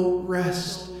 No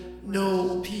rest,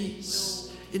 no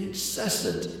peace,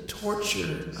 incessant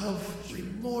torture of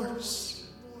remorse.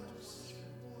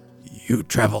 You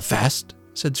travel fast,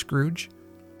 said Scrooge.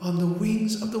 On the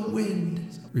wings of the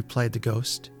wind, replied the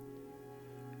ghost.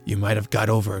 You might have got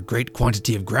over a great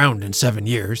quantity of ground in 7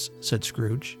 years, said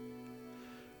Scrooge.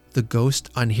 The ghost,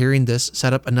 on hearing this,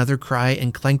 set up another cry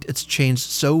and clanked its chains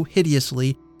so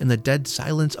hideously in the dead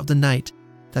silence of the night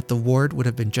that the ward would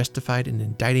have been justified in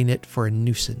indicting it for a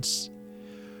nuisance.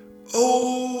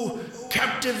 Oh,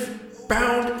 captive,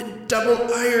 bound and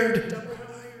double-ironed,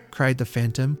 cried the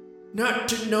phantom. "Not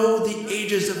to know the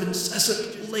ages of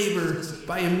incessant labor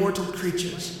by immortal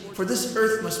creatures, for this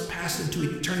earth must pass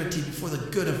into eternity before the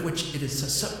good of which it is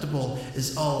susceptible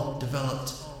is all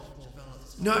developed.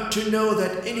 Not to know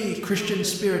that any Christian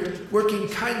spirit working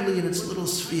kindly in its little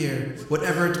sphere,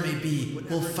 whatever it may be,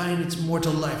 will find its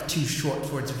mortal life too short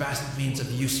for its vast means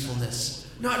of usefulness.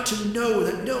 Not to know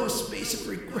that no space of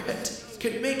regret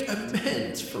can make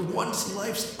amends for one's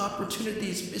life's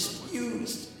opportunities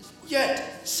misused.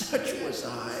 Yet such was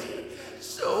I,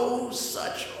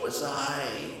 such was I."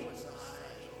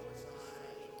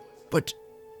 "But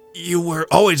you were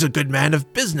always a good man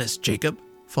of business, Jacob,"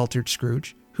 faltered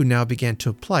Scrooge, who now began to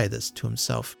apply this to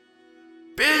himself.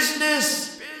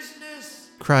 "Business!"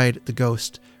 cried the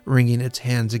ghost, wringing its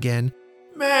hands again.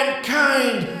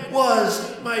 "Mankind was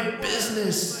my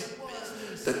business.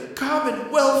 The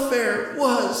common welfare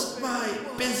was my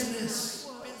business.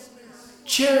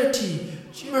 Charity,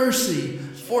 mercy,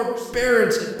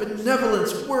 forbearance, and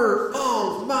benevolence were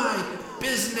all my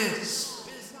business.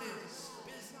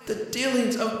 The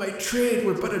dealings of my trade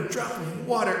were but a drop of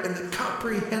water in the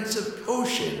comprehensive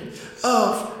ocean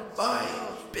of my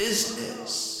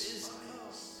business."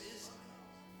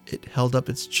 It held up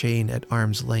its chain at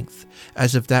arm's length,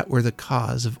 as if that were the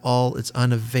cause of all its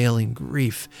unavailing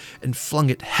grief, and flung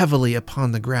it heavily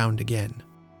upon the ground again.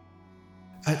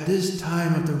 "At this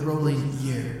time of the rolling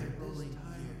year,"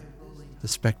 the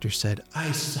spectre said,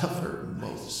 "I suffer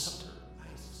most.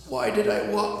 Why did I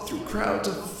walk through crowds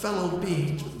of fellow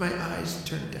beings with my eyes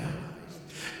turned down,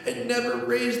 and never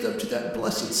raise them to that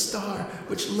blessed star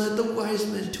which led the wise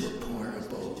men to a poor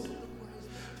abode?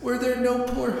 Were there no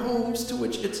poor homes to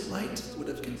which its light would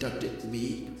have conducted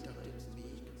me?"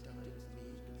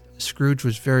 Scrooge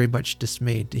was very much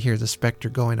dismayed to hear the spectre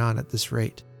going on at this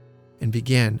rate, and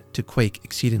began to quake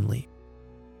exceedingly.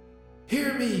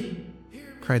 "Hear me!"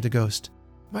 cried the ghost.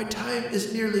 "My time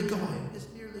is nearly gone."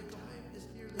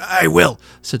 "I will,"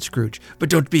 said Scrooge, "but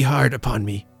don't be hard upon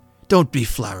me. Don't be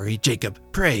flowery, Jacob,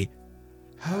 pray."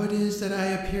 "How it is that I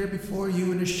appear before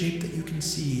you in a shape that you can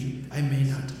see, I may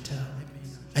not tell.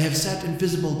 I have sat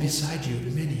invisible beside you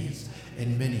many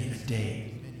and many a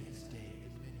day."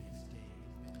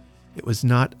 It was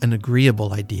not an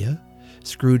agreeable idea.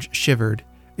 Scrooge shivered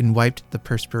and wiped the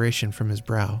perspiration from his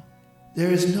brow.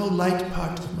 "There is no light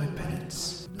part of my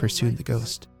penance," pursued the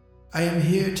ghost. "I am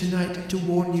here tonight to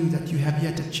warn you that you have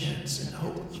yet a chance and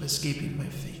hope of escaping my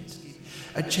fate.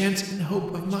 A chance and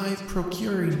hope of my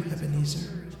procuring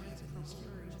Ebenezer."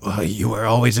 "Well, you are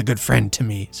always a good friend to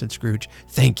me," said Scrooge.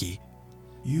 "Thank ye."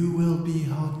 "You will be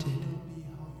haunted,"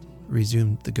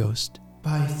 resumed the ghost,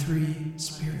 "by 3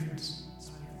 spirits."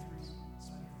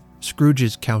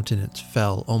 Scrooge's countenance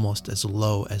fell almost as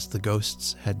low as the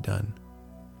ghost's had done.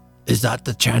 "Is that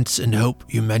the chance and hope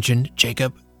you mentioned,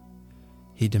 Jacob?"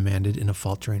 he demanded in a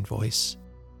faltering voice.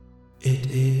 "It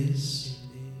is."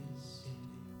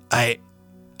 I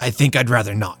think I'd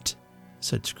rather not,"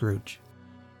 said Scrooge.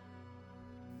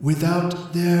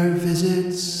 "Without their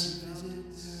visits,"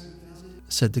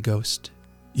 said the ghost,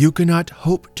 "you cannot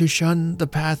hope to shun the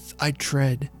path I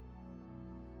tread."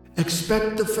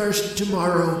 "Expect the first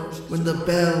tomorrow when the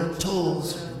bell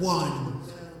tolls 1.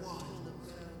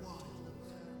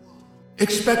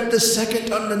 Expect the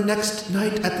second on the next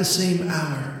night at the same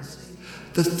hour.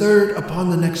 The third upon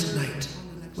the next night,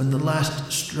 when the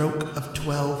last stroke of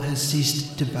 12 has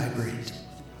ceased to vibrate.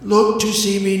 Look to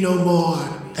see me no more,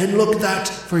 and look that,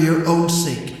 for your own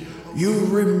sake, you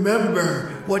remember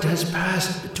what has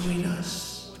passed between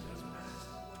us."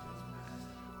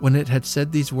 When it had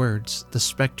said these words, the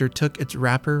spectre took its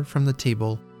wrapper from the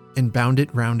table and bound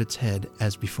it round its head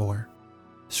as before.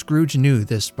 Scrooge knew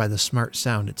this by the smart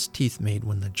sound its teeth made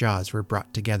when the jaws were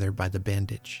brought together by the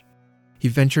bandage. He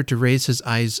ventured to raise his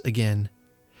eyes again,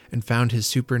 and found his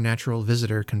supernatural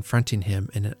visitor confronting him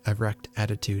in an erect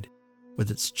attitude,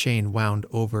 with its chain wound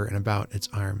over and about its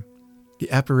arm.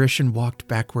 The apparition walked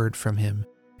backward from him,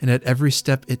 and at every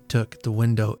step it took, the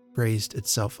window raised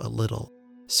itself a little,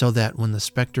 so that when the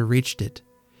spectre reached it,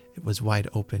 it was wide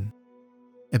open.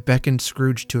 It beckoned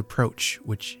Scrooge to approach,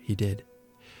 which he did.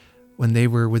 When they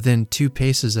were within 2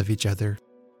 paces of each other,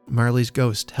 Marley's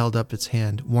ghost held up its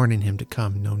hand, warning him to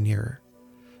come no nearer.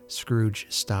 Scrooge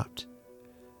stopped.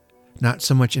 Not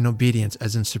so much in obedience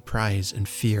as in surprise and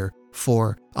fear,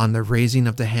 for, on the raising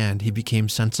of the hand, he became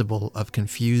sensible of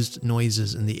confused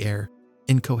noises in the air,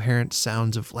 incoherent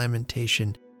sounds of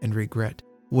lamentation and regret,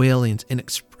 wailings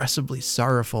inexpressibly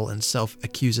sorrowful and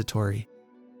self-accusatory.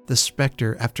 The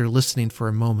spectre, after listening for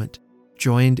a moment,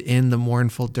 joined in the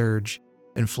mournful dirge,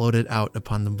 and floated out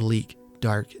upon the bleak,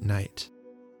 dark night.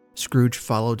 Scrooge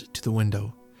followed to the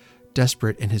window.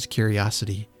 Desperate in his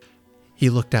curiosity, he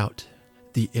looked out.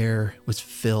 The air was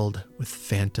filled with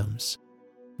phantoms,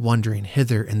 wandering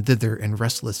hither and thither in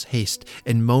restless haste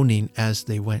and moaning as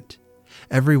they went.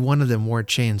 Every one of them wore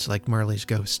chains like Marley's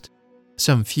ghost.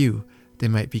 Some few, they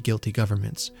might be guilty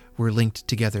governments, were linked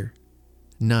together.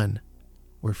 None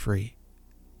were free.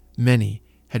 Many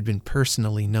had been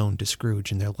personally known to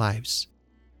Scrooge in their lives.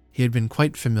 He had been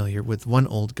quite familiar with one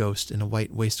old ghost in a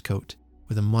white waistcoat,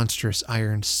 with a monstrous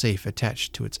iron safe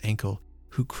attached to its ankle,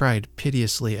 who cried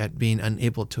piteously at being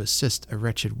unable to assist a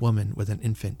wretched woman with an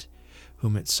infant,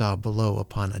 whom it saw below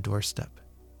upon a doorstep.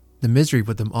 The misery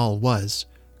with them all was,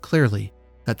 clearly,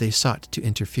 that they sought to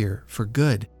interfere for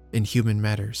good in human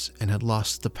matters and had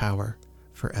lost the power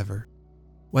forever.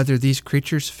 Whether these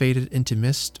creatures faded into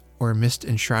mist or mist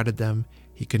enshrouded them,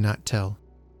 he could not tell.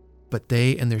 But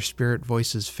they and their spirit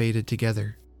voices faded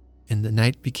together, and the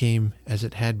night became as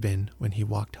it had been when he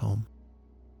walked home.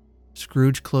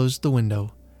 Scrooge closed the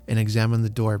window and examined the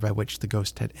door by which the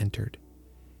ghost had entered.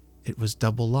 It was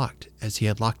double locked, as he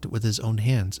had locked it with his own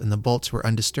hands, and the bolts were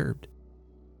undisturbed.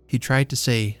 He tried to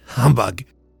say, "Humbug,"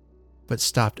 but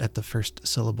stopped at the first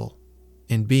syllable,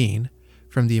 and being,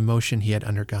 from the emotion he had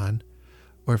undergone,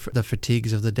 or for the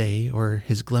fatigues of the day, or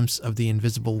his glimpse of the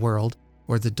invisible world,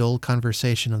 or the dull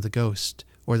conversation of the ghost,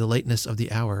 or the lateness of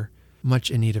the hour,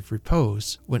 much in need of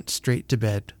repose, went straight to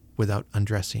bed without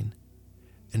undressing,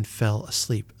 and fell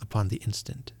asleep upon the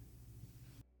instant.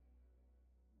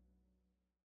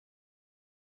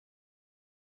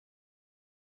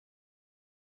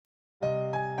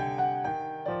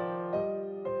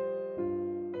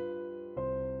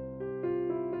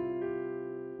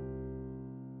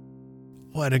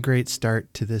 What a great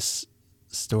start to this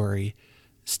story.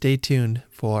 Stay tuned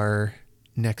for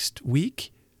next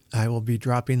week. I will be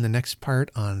dropping the next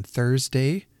part on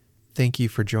Thursday. Thank you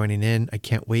for joining in. I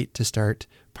can't wait to start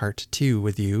part 2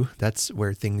 with you. That's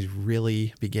where things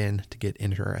really begin to get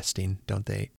interesting, don't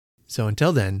they? So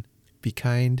until then, be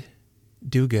kind,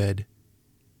 do good,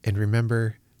 and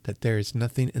remember that there is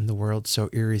nothing in the world so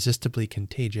irresistibly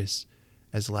contagious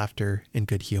as laughter and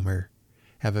good humor.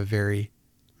 Have a very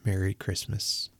Merry Christmas.